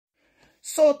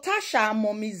So Tacha and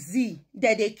MummyZee,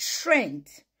 they trend.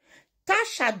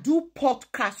 Tacha do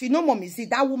podcast. You know MummyZee,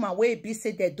 that woman where be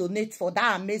say they donate for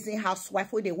that amazing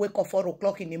housewife where they wake up 4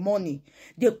 o'clock in the morning.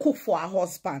 They cook for her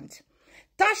husband.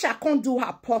 Tacha can't do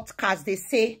her podcast. They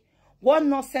say, what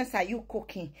nonsense are you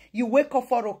cooking? You wake up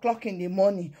 4 o'clock in the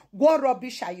morning. What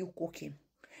rubbish are you cooking?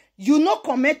 You know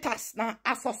commenters now,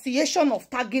 association of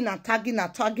tagging and tagging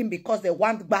and tagging because they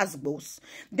want basketballs.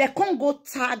 They can't go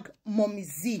tag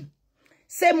MummyZee.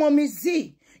 Say,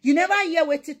 MummyZee, you never hear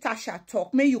what Tacha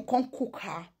talk. May you can't cook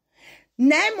her.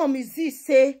 Now MummyZee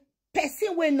say,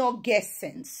 person will not get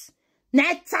sense.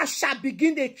 Now Tacha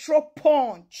begin to throw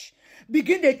punch.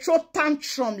 Begin to throw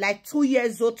tantrum like 2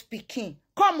 years old speaking.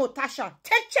 Come on, Tacha,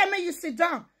 take chair, may you sit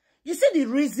down. You see the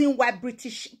reason why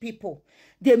British people,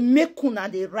 they make una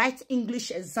they write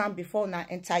English exam before una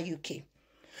enter UK.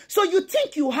 So you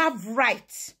think you have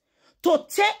right to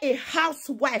tell a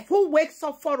housewife who wakes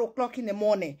up 4 o'clock in the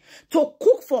morning to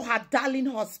cook for her darling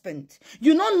husband.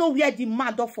 You don't know where the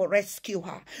man don't for rescue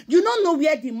her. You don't know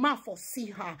where the man for see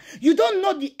her. You don't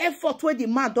know the effort where the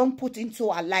man don't put into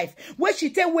her life. Where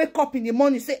she take wake up in the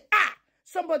morning say,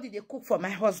 somebody they cook for my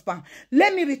husband.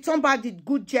 Let me return back the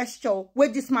good gesture where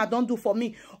this man don't do for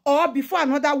me. Or before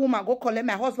another woman go collect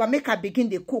my husband, make her begin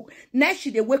the cook. Next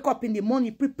she they wake up in the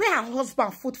morning, prepare her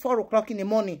husband food 4 o'clock in the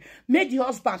morning. Make the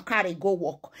husband carry go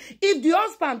work. If the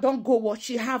husband don't go work,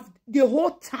 she have the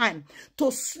whole time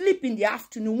to sleep in the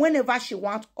afternoon whenever she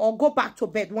wants or go back to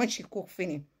bed when she cook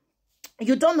finish.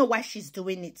 You don't know why she's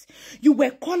doing it. You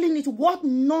were calling it what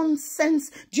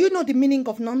nonsense. Do you know the meaning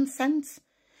of nonsense?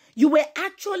 You were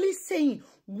actually saying,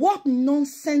 what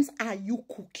nonsense are you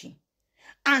cooking?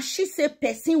 And she said,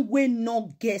 person will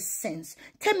not get sense.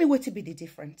 Tell me what to be the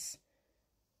difference.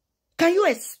 Can you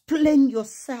explain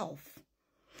yourself?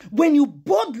 When you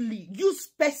boldly use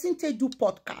person to do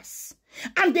podcasts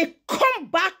and they come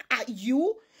back at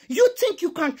you, you think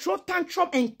you can throw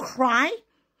tantrum and cry?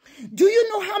 Do you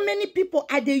know how many people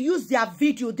they use their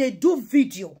video, they do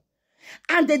video,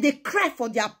 and then they cry for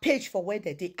their page for where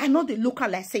they did? I know they look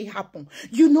like say it happened.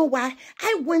 You know why?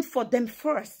 I went for them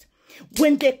first.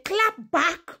 When they clap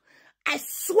back, I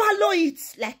swallow it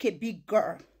like a big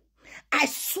girl. I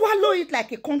swallow it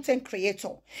like a content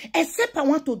creator. Except I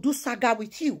want to do saga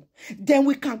with you. Then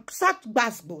we can start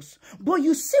basketballs. But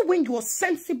you see, when you're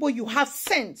sensible, you have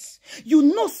sense. You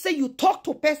know, say you talk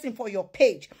to person for your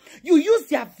page. You use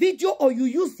their video or you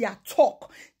use their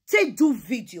talk. They do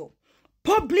video.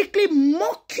 Publicly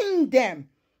mocking them.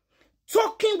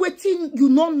 Talking waiting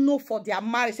you don't know for their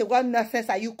marriage. Say, what nonsense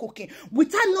are you cooking?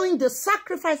 Without knowing the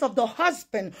sacrifice of the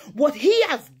husband, what he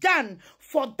has done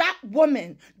for that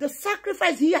woman, the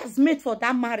sacrifice he has made for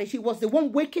that marriage. He was the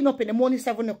one waking up in the morning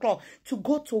 7 o'clock to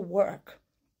go to work.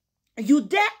 You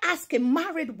dare ask a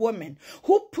married woman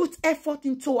who puts effort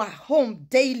into her home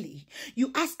daily.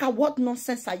 You ask her, what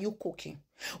nonsense are you cooking?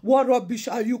 What rubbish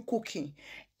are you cooking?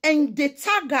 And they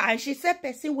tag her and she said,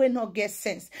 person will not get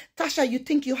sense. Tacha, you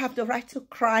think you have the right to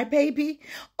cry, baby?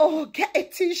 Oh, get a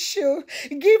tissue.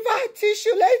 Give her a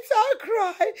tissue. Let her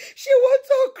cry. She wants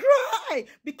to cry.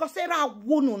 Because I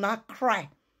won't not cry.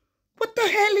 What the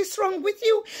hell is wrong with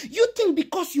you? You think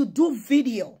because you do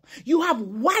video, you have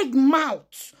wide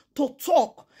mouths to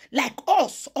talk like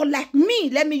us or like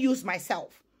me. Let me use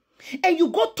myself. And you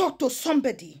go talk to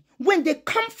somebody. When they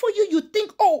come for you, you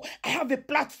think, oh, I have a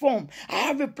platform. I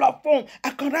have a platform. I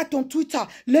can write on Twitter.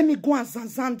 Let me go and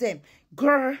zanzan them.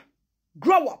 Girl,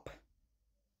 grow up.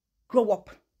 Grow up.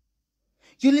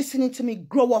 You listening to me?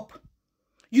 Grow up.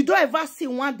 You don't ever see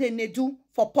one day Nedu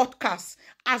for podcasts.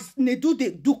 As Nedu,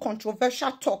 they do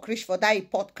controversial talk, reach for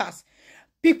that podcast.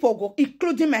 People go,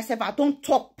 including myself, I don't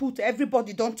talk, put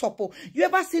everybody don't talk. You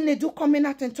ever see Nedu coming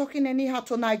out and talking anyhow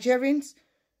to Nigerians?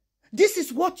 This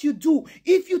is what you do.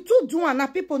 If you do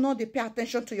and people know they pay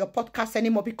attention to your podcast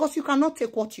anymore because you cannot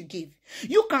take what you give.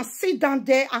 You can sit down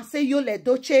there and say, Yole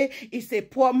Doche is a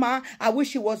poor man. I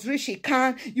wish he was rich, he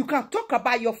can. You can talk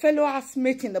about your fellow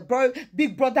housemate in the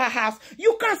big brother house.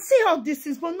 You can see how this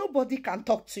is, but nobody can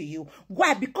talk to you.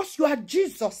 Why? Because you are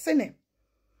Jesus, innit?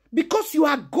 Because you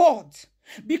are God.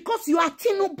 Because you are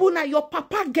Tinubu and your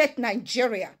papa get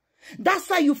Nigeria. That's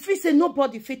why you feel say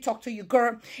nobody fit talk to you,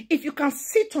 girl. If you can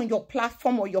sit on your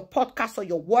platform or your podcast or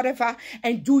your whatever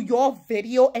and do your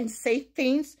video and say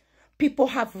things, people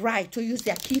have right to use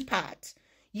their keypad.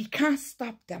 You can't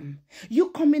stop them.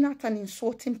 You coming out and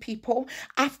insulting people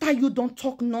after you don't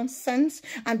talk nonsense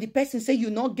and the person say you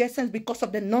not get sense because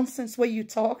of the nonsense where you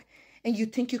talk and you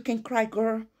think you can cry,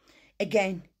 girl.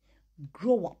 Again,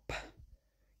 grow up.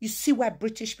 You see why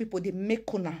British people, they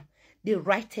make una, they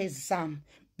write exam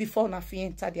before una fit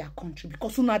enter their country,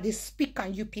 because una they speak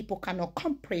and you people cannot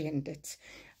comprehend it.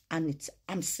 And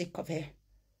I'm sick of it.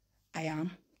 I am,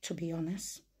 to be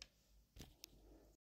honest.